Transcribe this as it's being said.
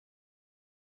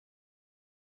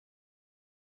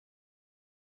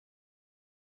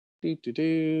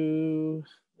Do.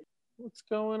 What's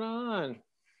going on?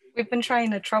 We've been trying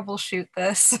to troubleshoot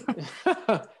this.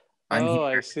 Oh,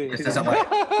 I see. This doesn't like.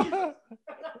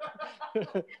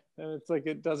 And it's like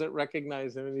it doesn't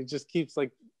recognize him, and he just keeps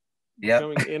like Yep.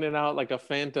 going in and out like a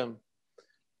phantom.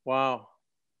 Wow,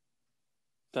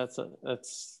 that's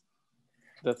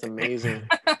amazing.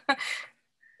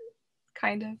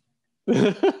 Kind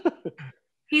of.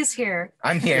 He's here.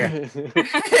 I'm here.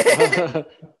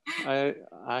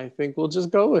 I think we'll just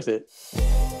go with it.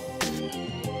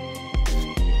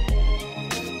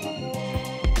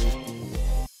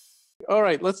 All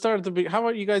right, let's start at the beginning. How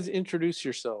about you guys introduce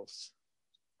yourselves?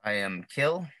 I am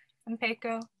KiLL. I'm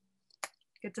Peikko.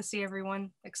 Good to see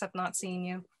everyone, except not seeing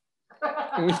you.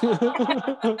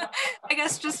 I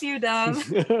guess just you, Dom.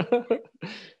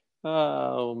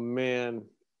 Oh man.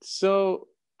 So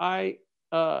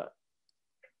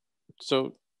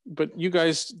but you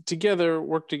guys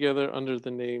work together under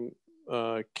the name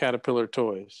Katerpillar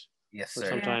Toys. Yes, Or sir.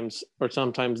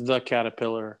 sometimes the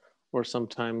Katerpillar, or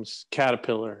sometimes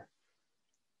Caterpillar.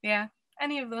 Yeah,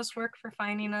 any of those work for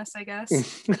finding us, I guess.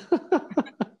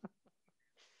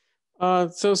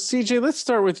 So CJ, let's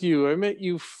start with you. I met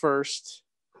you first.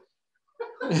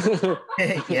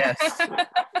 Yes.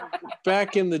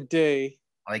 Back in the day.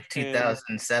 Like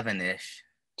 2007-ish.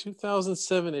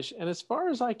 2007-ish. And as far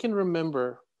as I can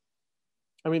remember,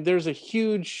 I mean, there's a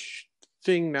huge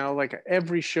thing now, like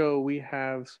every show we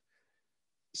have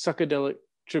psychedelic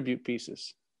tribute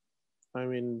pieces. I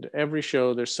mean, every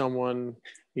show there's someone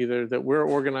either that we're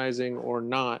organizing or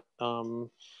not.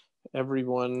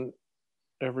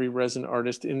 Every resident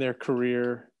artist in their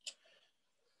career,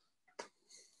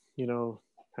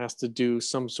 has to do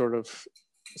some sort of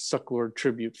Sucklord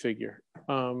tribute figure.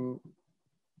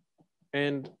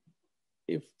 And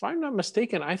if I'm not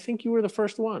mistaken, I think you were the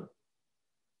first one.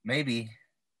 Maybe.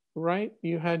 Right?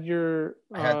 You had your...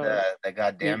 I had the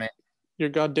goddamn it. Your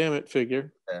goddamn it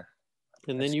figure.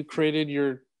 And then you created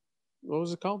your... What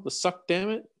was it called? The Suck Damn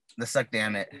It? The Suck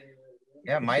Damn It.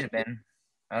 Yeah, it might have been.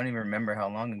 I don't even remember how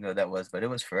long ago that was, but it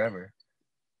was forever.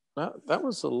 That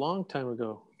was a long time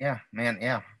ago. Yeah, man,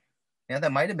 yeah. Yeah,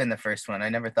 that might have been the first one. I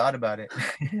never thought about it.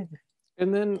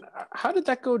 And then how did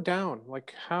that go down?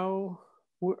 Like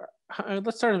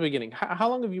let's start at the beginning. How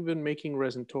long have you been making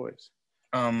resin toys?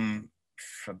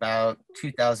 About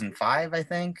 2005, I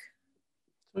think.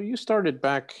 So you started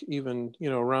back even,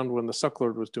 around when the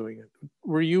Sucklord was doing it.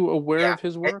 Were you aware of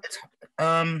his work?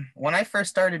 When I first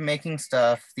started making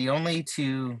stuff, the only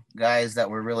two guys that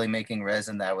were really making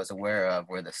resin that I was aware of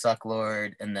were the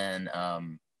Sucklord, and then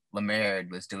Lemaitre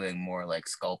was doing more like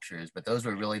sculptures, but those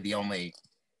were really the only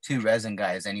two resin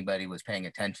guys anybody was paying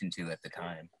attention to at the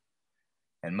time.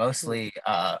 And mostly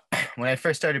when I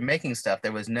first started making stuff,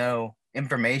 there was no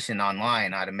information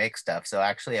online how to make stuff. So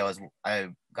actually I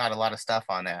got a lot of stuff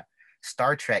on a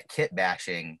Star Trek kit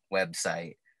bashing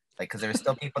website, like, because there were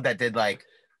still people that did like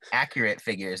accurate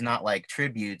figures, not like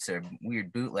tributes or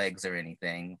weird bootlegs or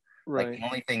anything. Right. Like the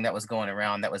only thing that was going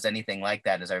around that was anything like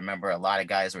that is I remember a lot of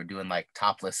guys were doing like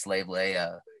topless Slave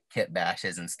Leia kit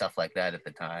bashes and stuff like that at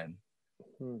the time.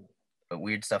 But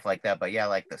weird stuff like that. But yeah,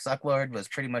 like the Sucklord was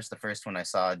pretty much the first one I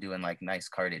saw doing like nice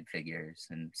carded figures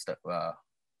and stuff,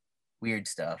 weird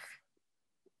stuff.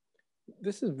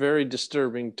 This is very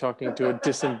disturbing, talking to a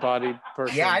disembodied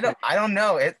person. Yeah, I don't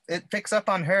know. It picks up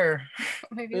on her.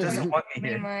 Maybe it doesn't want me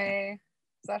here.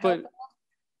 Is that helpful?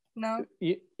 No.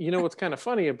 You know what's kind of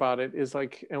funny about it is,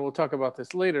 like, and we'll talk about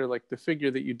this later, like the figure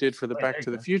that you did for the Back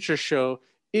to the Future show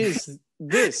is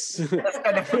this. That's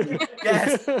kind of funny.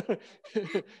 Yes.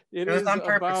 It was on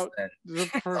purpose.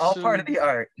 It's all part of the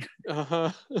art.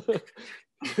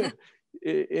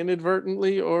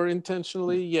 Inadvertently or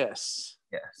intentionally, yes.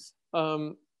 Yes.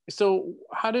 So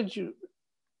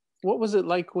what was it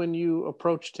like when you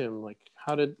approached him? Like,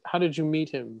 how did you meet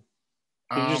him?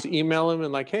 Did you just email him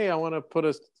and like, hey, I want to put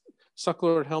a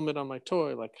Sucklord helmet on my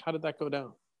toy? Like, how did that go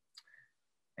down?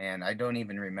 And I don't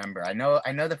even remember. I know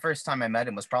the first time I met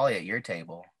him was probably at your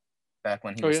table, back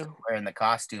when he was wearing the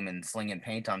costume and slinging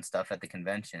paint on stuff at the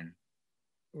convention.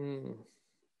 And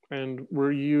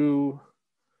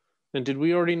did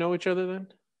we already know each other then?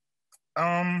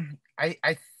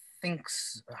 I think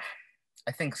so.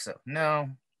 I think so. No,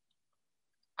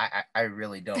 I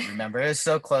really don't remember. It was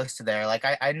so close to there. Like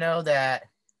I know that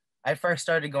I first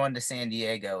started going to San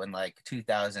Diego in like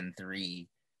 2003,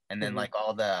 and then like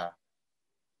all the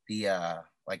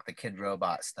like the Kid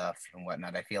Robot stuff and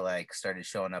whatnot, I feel like started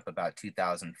showing up about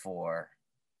 2004,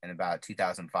 and about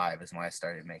 2005 is when I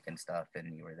started making stuff,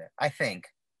 and you were there. I think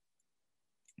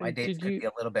my dates could be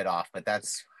a little bit off, but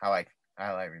that's how I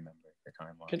remember the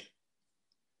timeline.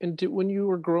 And when you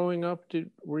were growing up,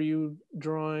 were you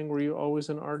drawing? Were you always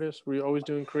an artist? Were you always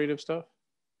doing creative stuff?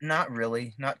 Not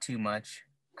really, not too much.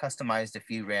 Customized a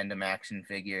few random action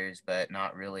figures, but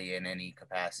not really in any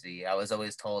capacity. I was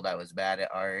always told I was bad at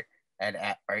art. I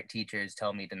had art teachers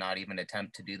tell me to not even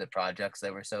attempt to do the projects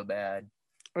that were so bad.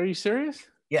 Are you serious?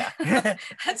 Yeah.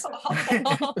 That's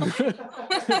awful.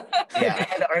 Yeah, I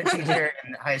had an art teacher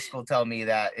in high school tell me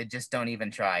that it just don't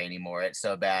even try anymore. It's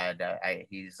so bad.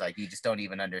 He's like, you just don't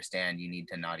even understand. You need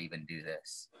to not even do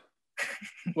this.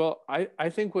 Well, I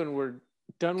think when we're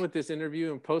done with this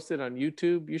interview and post it on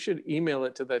YouTube, you should email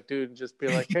it to that dude and just be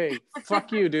like, hey,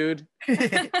 fuck you, dude.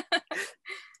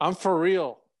 I'm for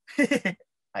real.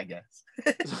 I guess.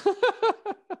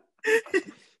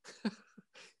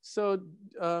 So,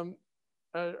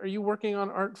 are you working on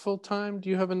art full time? Do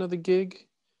you have another gig?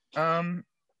 Not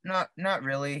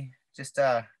really. Just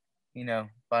you know,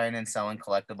 buying and selling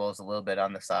collectibles a little bit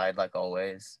on the side, like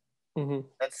always. Mm-hmm.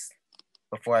 That's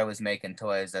before I was making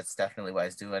toys. That's definitely what I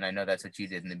was doing. I know that's what you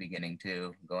did in the beginning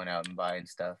too, going out and buying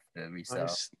stuff to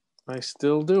resell. I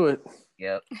still do it.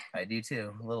 Yep, I do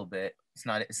too, a little bit. It's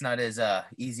not as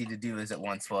easy to do as it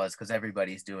once was because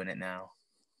everybody's doing it now.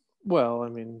 Well, I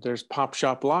mean, there's Pop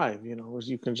Shop Live, you know, where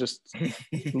you can just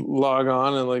log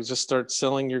on and like just start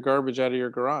selling your garbage out of your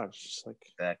garage. It's like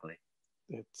exactly.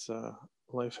 It's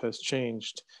life has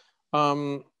changed.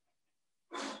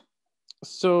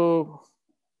 So,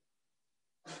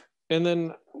 and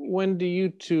then when do you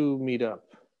two meet up?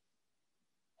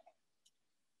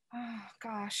 Oh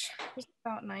gosh, it was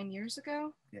about 9 years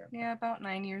ago. Yeah, about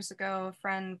 9 years ago, a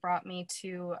friend brought me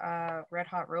to Red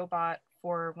Hot Robot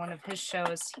for one of his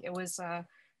shows. It was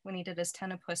when he did his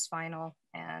Tenopus final,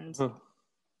 and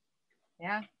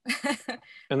yeah.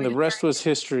 And the rest was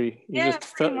history. You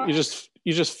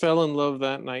just fell in love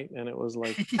that night, and it was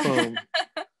like boom.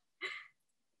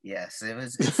 Yes,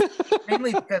 it's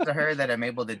mainly because of her that I'm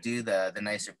able to do the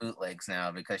nicer bootlegs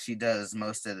now, because she does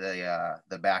most of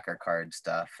the backer card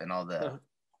stuff and all the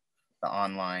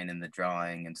online and the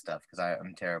drawing and stuff, because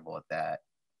I'm terrible at that.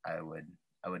 I would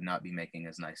not be making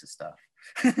as nice as stuff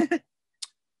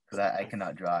because I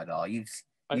cannot draw at all.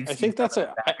 I think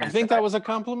that was a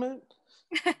compliment.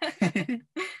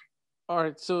 All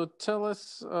right, so tell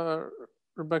us,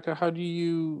 Rebecca, have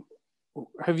you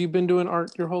been doing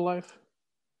art your whole life?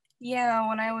 Yeah,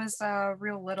 when I was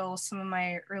real little, some of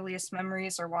my earliest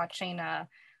memories are watching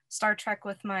Star Trek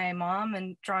with my mom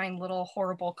and drawing little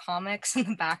horrible comics in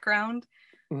the background.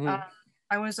 Mm-hmm.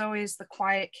 I was always the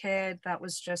quiet kid that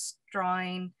was just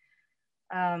drawing.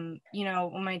 You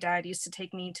know, when my dad used to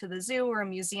take me to the zoo or a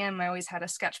museum, I always had a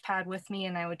sketch pad with me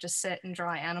and I would just sit and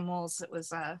draw animals. It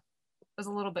was a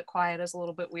little bit quiet, it was a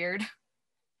little bit weird.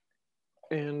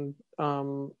 And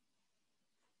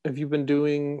have you been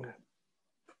doing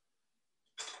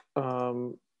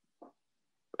and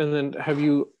then have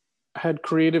you had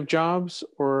creative jobs,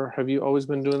 or have you always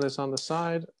been doing this on the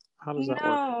side? How does that work?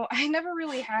 No, I never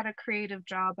really had a creative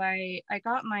job. I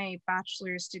got my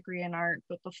bachelor's degree in art,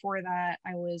 but before that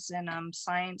I was in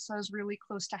science. I was really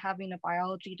close to having a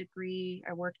biology degree.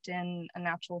 I worked in a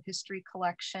natural history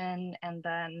collection, and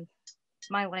then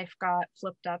my life got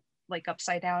flipped up, like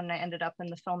upside down, and I ended up in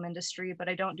the film industry, but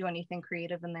I don't do anything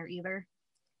creative in there either.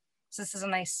 So this is a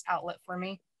nice outlet for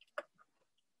me.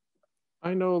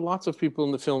 I know lots of people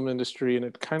in the film industry, and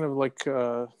it kind of like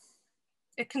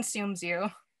it consumes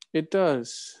you. It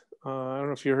does. I don't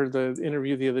know if you heard the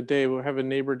interview the other day. We have a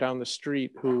neighbor down the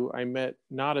street who I met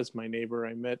not as my neighbor.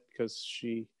 I met because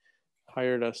she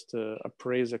hired us to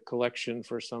appraise a collection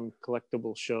for some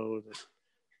collectible show. That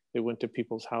they went to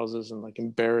people's houses and like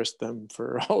embarrassed them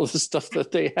for all the stuff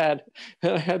that they had,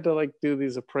 and I had to like do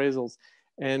these appraisals.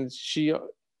 And she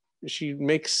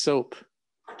makes soap.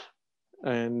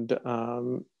 And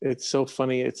it's so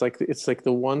funny. It's like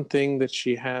the one thing that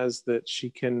she has that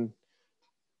she can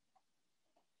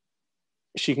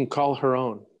call her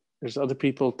own. There's other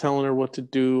people telling her what to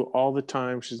do all the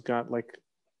time. She's got like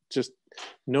just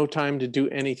no time to do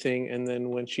anything. And then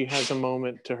when she has a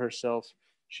moment to herself,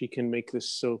 she can make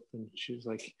this soap. And she's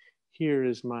like, here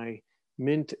is my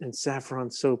mint and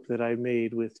saffron soap that I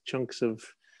made with chunks of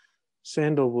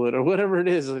sandalwood or whatever it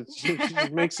is. She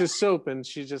makes this soap, and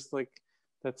she just like,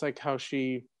 that's like how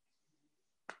she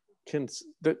can,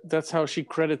 that's how she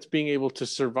credits being able to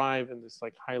survive in this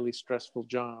like highly stressful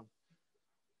job.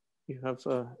 You have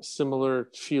similar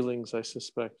feelings, I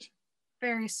suspect.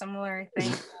 Very similar, I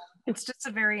think. It's just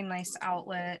a very nice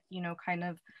outlet, you know, kind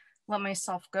of let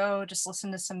myself go, just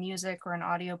listen to some music or an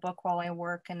audiobook while I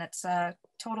work, and it's a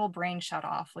total brain shut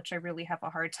off, which I really have a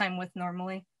hard time with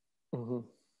normally.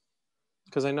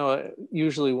 Because I know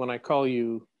usually when I call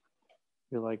you,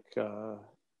 You're like,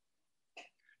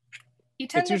 You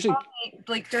tend to usually call me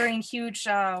like during huge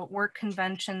work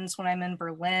conventions when I'm in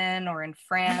Berlin or in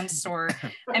France, or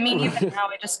I mean, even now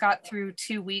I just got through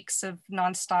 2 weeks of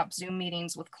nonstop Zoom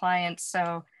meetings with clients.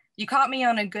 So you caught me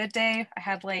on a good day. I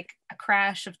had like a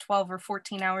crash of 12 or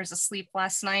 14 hours of sleep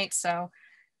last night. So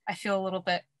I feel a little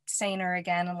bit saner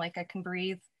again and like I can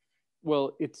breathe.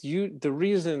 well, it's you. The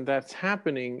reason that's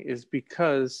happening is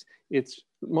because it's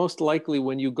most likely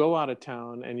when you go out of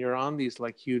town and you're on these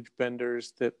like huge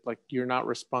benders that like you're not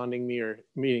responding me or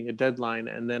meeting a deadline,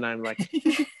 and then I'm like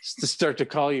to start to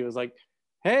call you is like,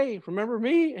 hey, remember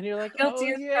me? And you're like, oh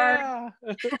Guilty as yeah.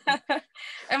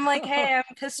 I'm like, hey,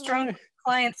 I'm pissed drunk Hi. with a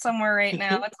client somewhere right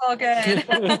now. It's all good.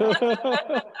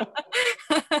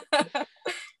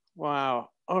 Wow.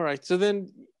 All right. So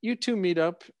then you two meet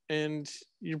up and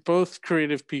you're both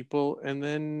creative people, and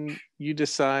then you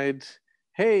decide,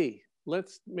 hey,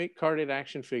 let's make carded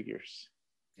action figures.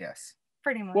 Yes.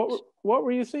 Pretty much. What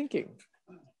were you thinking?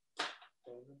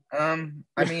 I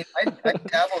mean, I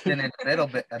dabbled in it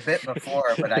a bit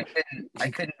before, but I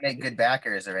couldn't make good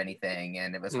backers or anything,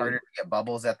 and it was harder to get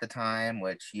bubbles at the time,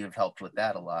 which you've helped with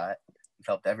that a lot. You've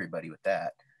helped everybody with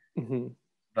that. Mm-hmm.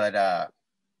 But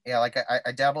yeah, like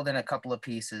I dabbled in a couple of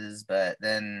pieces, but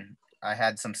then I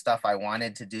had some stuff I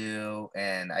wanted to do,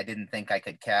 and I didn't think I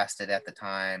could cast it at the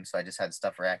time, so I just had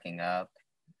stuff racking up.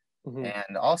 Mm-hmm.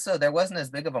 And also, there wasn't as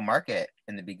big of a market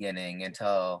in the beginning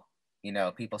until, you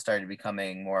know, people started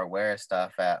becoming more aware of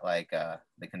stuff at like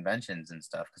the conventions and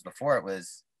stuff. Because before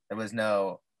there was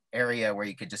no area where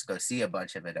you could just go see a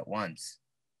bunch of it at once.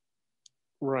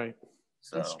 Right.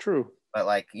 So that's true. But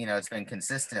like, you know, it's been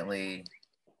consistently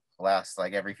last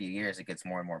like every few years it gets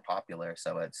more and more popular.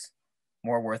 So it's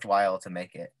more worthwhile to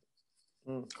make it.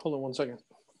 Hold on one second.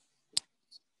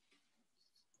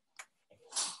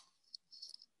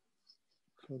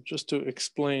 So just to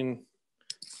explain,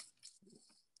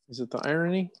 is it the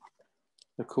irony?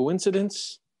 The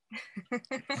coincidence?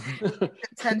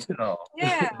 Intentional.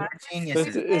 Yeah.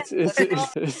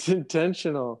 It's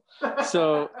intentional.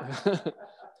 So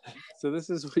so this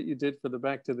is what you did for the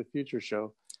Back to the Future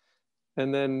show.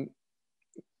 And then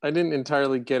I didn't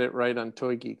entirely get it right on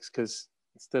Toy Geeks, because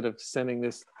instead of sending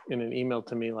this in an email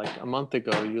to me like a month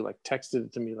ago, you like texted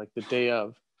it to me like the day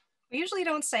of. We usually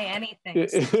don't say anything.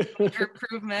 So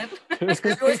improvement. It's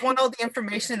because you always want all the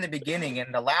information in the beginning,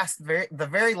 and the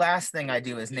very last thing I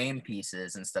do is name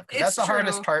pieces and stuff. Because that's the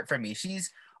hardest part for me.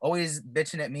 She's always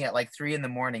bitching at me at like 3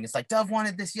 a.m. It's like, Dove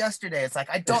wanted this yesterday. It's like,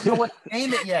 I don't know what to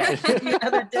name it yet. Give me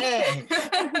another day.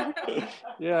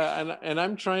 Yeah, and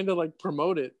I'm trying to like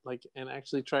promote it, like, and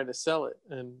actually try to sell it.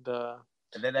 And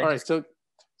then all right, so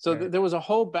there was a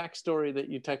whole backstory that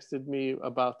you texted me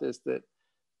about this, that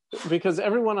because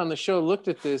everyone on the show looked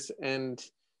at this and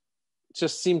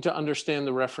just seemed to understand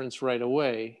the reference right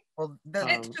away. Well,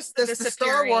 it's just the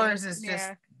Star Wars is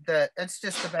just it's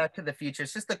just the Back to the Future.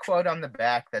 It's just the quote on the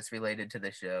back that's related to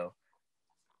the show.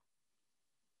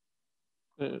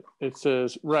 It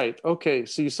says, right, okay,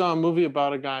 so you saw a movie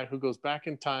about a guy who goes back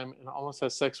in time and almost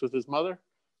has sex with his mother?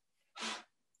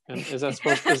 And is that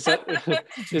supposed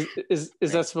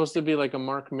is that supposed to be like a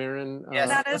Mark Maron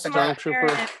that is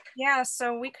stormtrooper? Yeah,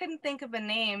 so we couldn't think of a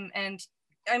name, and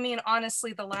I mean,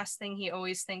 honestly, the last thing he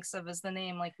always thinks of is the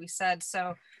name, like we said.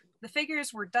 So the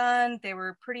figures were done, they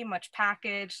were pretty much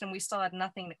packaged, and we still had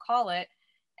nothing to call it.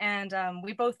 And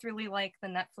we both really like the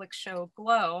Netflix show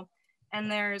Glow.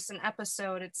 And there's an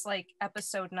episode, it's like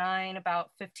episode 9,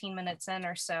 about 15 minutes in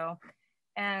or so.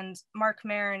 And Mark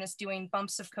Maron is doing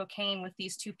bumps of cocaine with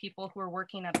these two people who are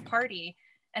working at a party.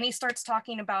 And he starts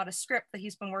talking about a script that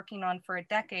he's been working on for a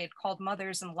decade called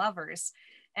Mothers and Lovers.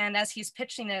 And as he's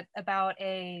pitching it about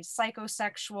a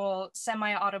psychosexual,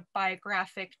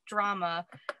 semi-autobiographic drama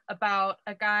about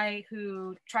a guy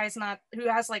who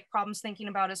has like problems thinking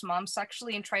about his mom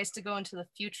sexually and tries to go into the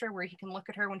future where he can look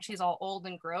at her when she's all old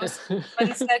and gross, but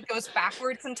instead goes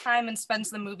backwards in time and spends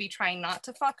the movie trying not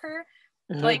to fuck her.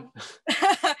 Like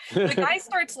the guy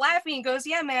starts laughing and goes,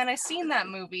 yeah, man, I seen that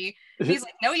movie. And he's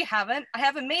like, no, you haven't. I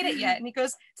haven't made it yet. And he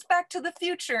goes, it's Back to the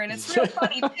Future, and it's real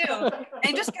funny too. And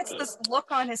he just gets this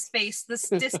look on his face, this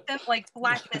distant like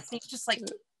blackness, and he's just like,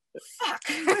 fuck.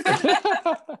 And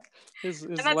that's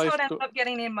how it ends up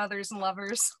getting named Mothers and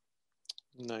Lovers.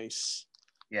 Nice.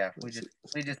 Yeah, we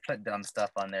just put dumb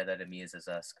stuff on there that amuses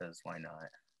us, because why not?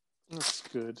 That's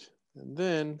good. And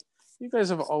then you guys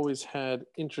have always had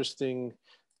interesting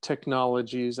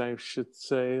technologies, I should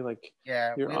say. Like,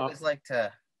 yeah, we always like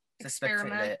to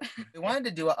experiment. We wanted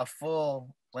to do a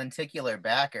full lenticular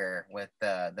backer with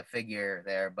the figure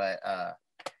there, but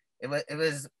it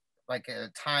was like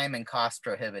time and cost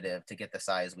prohibitive to get the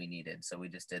size we needed, so we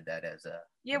just did that as a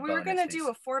we were gonna do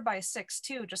a 4x6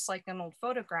 too, just like an old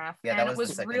photograph. Yeah, and it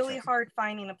was really hard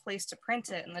finding a place to print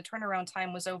it, and the turnaround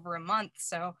time was over a month.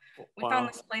 So we found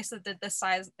this place that did this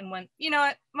size and went, you know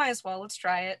what, might as well, let's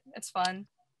try it. It's fun.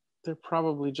 They're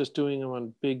probably just doing them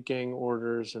on big gang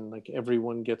orders, and like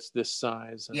everyone gets this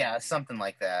size. Yeah, something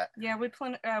like that. Yeah,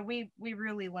 we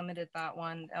really limited that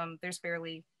one. There's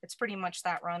barely, it's pretty much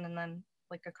that run, and then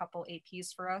like a couple APs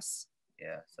for us.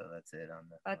 Yeah, so that's it on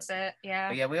the. That's it. Yeah.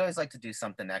 But yeah, we always like to do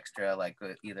something extra, like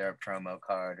either a promo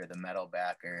card or the metal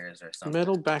backers or something.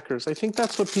 Metal backers. I think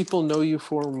that's what people know you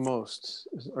for most,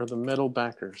 are the metal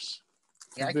backers.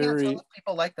 Yeah, I can't tell if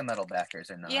people like the metal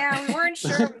backers or not. Yeah, we weren't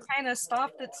sure. We kind of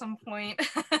stopped at some point.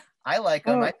 I like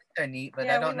them. I think they're neat, but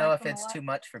yeah, I don't know if it's too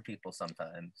much for people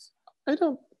sometimes.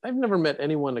 I've never met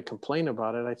anyone to complain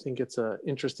about it. I think it's an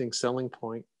interesting selling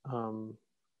point. I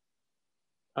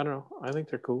don't know. I think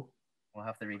they're cool. We'll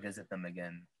have to revisit them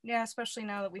again. Yeah, especially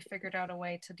now that we figured out a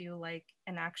way to do like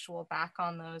an actual back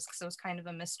on those, because it was kind of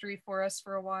a mystery for us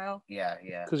for a while. Yeah.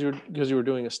 Because you were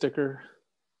doing a sticker.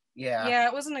 Yeah,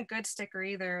 it wasn't a good sticker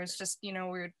either. It was just, you know,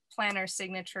 we would plan our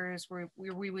signatures. We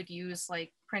would use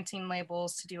like printing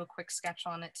labels to do a quick sketch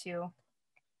on it too.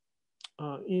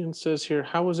 Ian says here,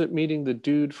 how was it meeting the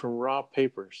dude from Raw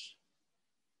Papers?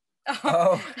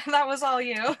 Oh, that was all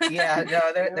you. Yeah,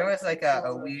 no, there was like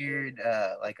a weird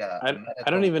I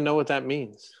don't even know what that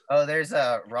means. Oh, there's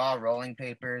Raw rolling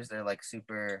papers. They're like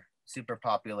super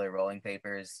popular rolling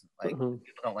papers. Like people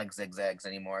don't like zigzags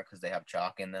anymore because they have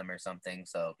chalk in them or something,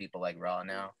 so people like Raw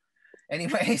now.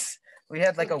 Anyways, we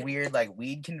had like a weird like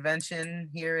weed convention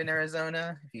here in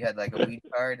Arizona. If you had like a weed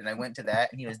card, and I went to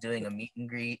that, and he was doing a meet and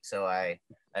greet, so I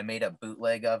made a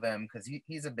bootleg of him because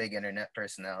he's a big internet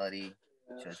personality.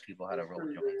 Shows people how to roll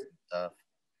joints and stuff.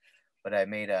 But I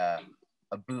made a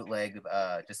bootleg,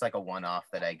 just like a one-off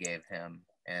that I gave him,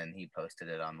 and he posted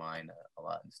it online a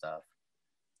lot and stuff.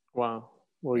 Wow.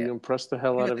 Well, you impressed the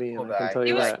hell out of me, and I can tell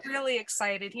you that. He was really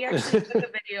excited. He actually took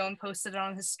a video and posted it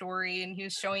on his story, and he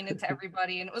was showing it to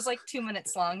everybody, and it was like 2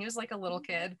 minutes long. He was like a little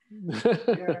kid.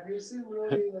 Yeah, he seemed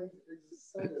really like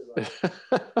excited about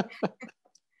it.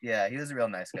 Yeah, he was a real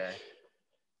nice guy.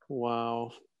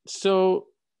 Wow. So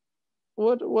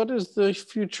what does the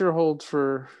future hold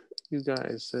for you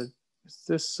guys? Is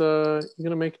this you're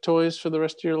gonna make toys for the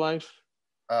rest of your life?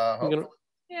 Hopefully.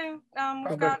 Yeah,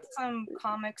 we've got some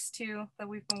comics too that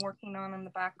we've been working on in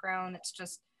the background. It's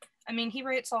just, I mean, he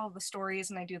writes all of the stories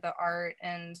and I do the art,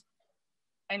 and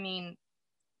I mean,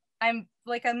 I'm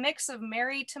like a mix of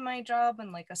married to my job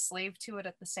and like a slave to it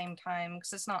at the same time,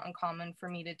 because it's not uncommon for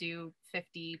me to do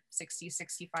 50, 60,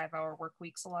 65-hour work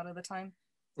weeks a lot of the time.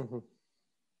 Mm-hmm.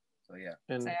 So yeah,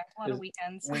 and a lot of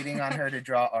weekends. Waiting on her to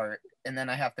draw art, and then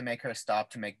I have to make her stop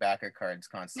to make backer cards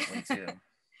constantly too.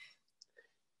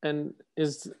 And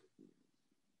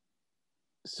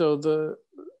so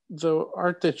the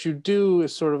art that you do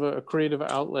is sort of a creative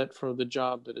outlet for the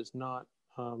job that is not,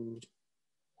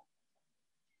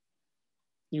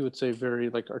 you would say,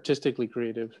 very like artistically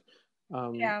creative.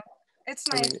 Yeah, it's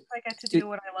nice. I get to do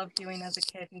what I love doing as a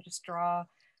kid and just draw.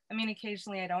 I mean,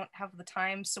 occasionally I don't have the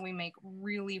time, so we make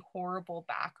really horrible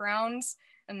backgrounds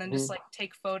and then just like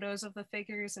take photos of the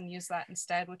figures and use that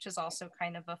instead, which is also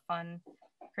kind of a fun,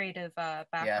 creative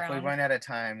background. Yeah, if we run out of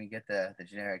time, you get the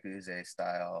generic Uze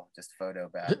style, just photo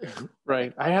back.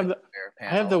 Right. I have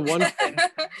the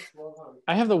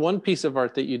one piece of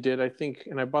art that you did, I think,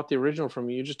 and I bought the original from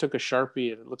you. You just took a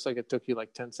Sharpie, and it looks like it took you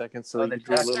like 10 seconds. So you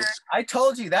drew a little... I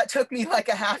told you that took me like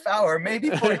a half hour, maybe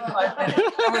 45 minutes.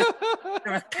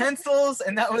 There was pencils,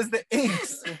 and that was the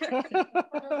inks.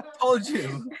 I told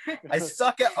you, I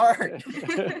suck at art.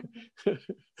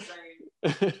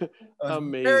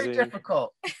 Amazing. Very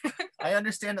difficult. I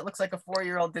understand it looks like a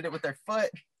 4-year-old did it with their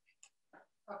foot.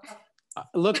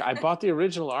 Look, I bought the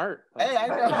original art. Hey, I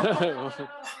know.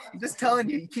 I'm just telling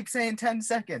you, you keep saying 10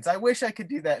 seconds. I wish I could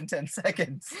do that in 10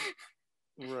 seconds.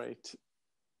 Right.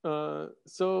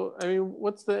 So, I mean,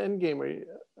 what's the end game?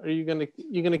 Are you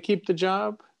gonna keep the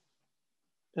job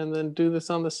and then do this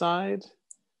on the side?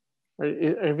 Or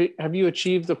have you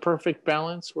achieved the perfect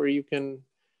balance where you can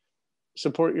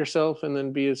support yourself and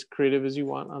then be as creative as you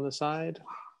want on the side?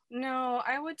 No,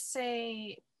 I would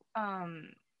say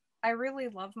I really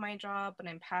love my job and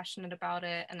I'm passionate about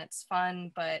it and it's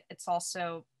fun, but it's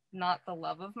also not the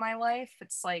love of my life.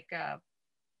 It's like a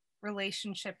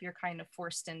relationship you're kind of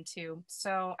forced into.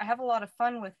 So I have a lot of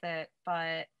fun with it,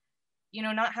 but you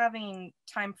know, not having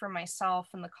time for myself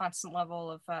and the constant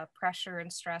level of pressure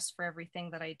and stress for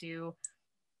everything that I do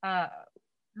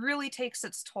really takes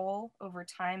its toll over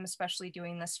time, especially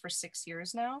doing this for 6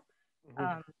 years now.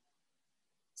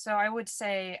 So I would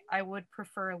say I would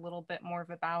prefer a little bit more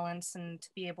of a balance and to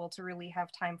be able to really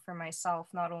have time for myself,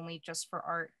 not only just for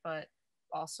art, but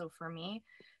also for me.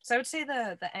 So I would say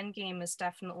the end game is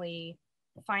definitely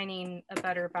finding a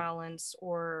better balance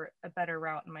or a better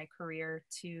route in my career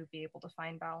to be able to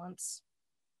find balance.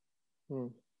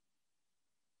 What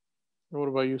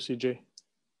about you, CJ?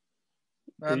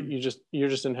 You're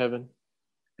just in heaven.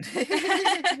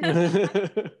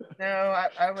 No,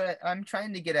 I'm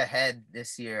trying to get ahead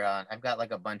this year on. I've got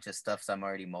like a bunch of stuff I'm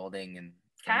already molding and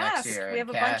cast. Next year. We have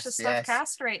a bunch of stuff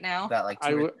cast right now. I've got like 2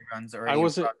 or 3 runs already.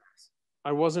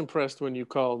 I was impressed when you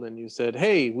called and you said,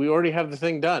 "Hey, we already have the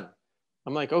thing done."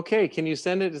 I'm like, "Okay, can you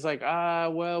send it?" It's like,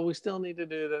 well, we still need to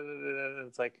do that.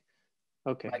 It's like,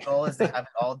 okay. My goal is to have it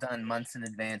all done months in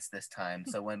advance this time.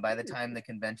 So by the time the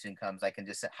convention comes, I can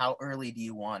just say, "How early do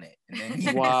you want it?" And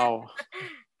then wow.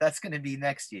 That's going to be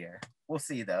next year. We'll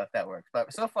see though if that works.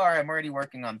 But so far, I'm already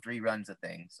working on 3 runs of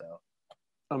things. So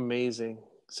amazing.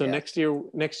 So next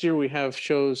year we have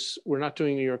shows. We're not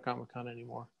doing New York Comic Con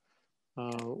anymore.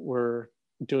 We're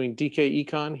doing DKE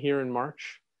Con here in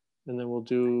March, and then we'll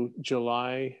do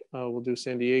July. We'll do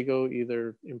San Diego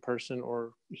either in person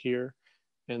or here,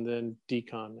 and then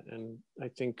DCON. And I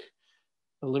think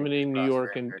eliminating New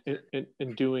York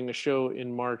and doing a show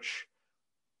in March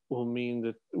will mean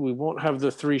that we won't have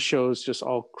the 3 shows just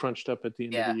all crunched up at the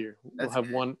end of the year. We'll have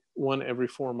good. one every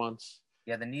 4 months.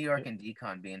 Yeah, the New York and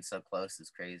DCON being so close is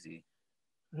crazy.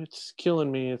 It's killing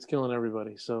me. It's killing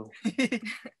everybody. So,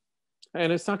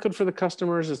 and it's not good for the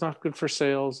customers. It's not good for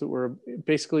sales. We're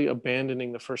basically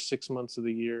abandoning the first 6 months of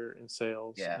the year in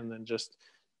sales, and then just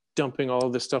dumping all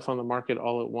of this stuff on the market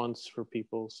all at once for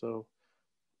people. So,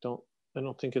 I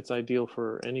don't think it's ideal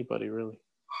for anybody really.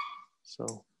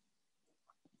 So.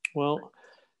 Well,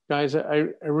 guys, I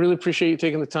really appreciate you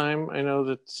taking the time. I know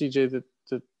that CJ,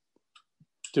 that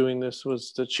doing this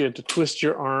was that you had to twist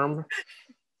your arm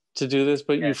to do this,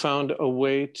 but you found a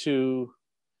way to,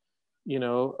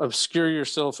 obscure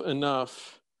yourself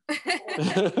enough.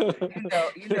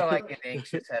 you know, I get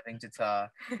anxious having to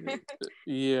talk.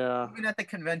 Yeah. Even at the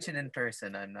convention in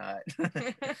person, I'm not.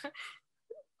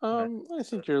 I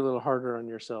think you're a little harder on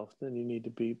yourself than you need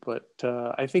to be, but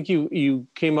I think you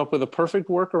came up with a perfect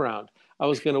workaround. I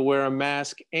was going to wear a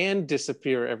mask and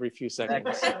disappear every few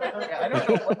seconds. I don't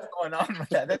know what's going on with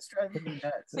that. That's driving me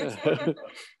nuts.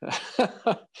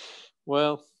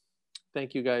 Well,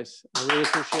 thank you guys. I really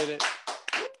appreciate it.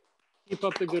 Keep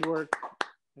up the good work,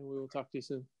 and we will talk to you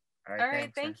soon. All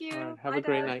right, thank you. All right, have a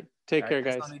great night. Take care,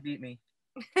 guys. Pisami beat me.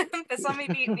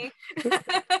 Pisami beat me.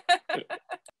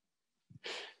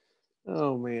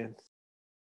 Oh, man.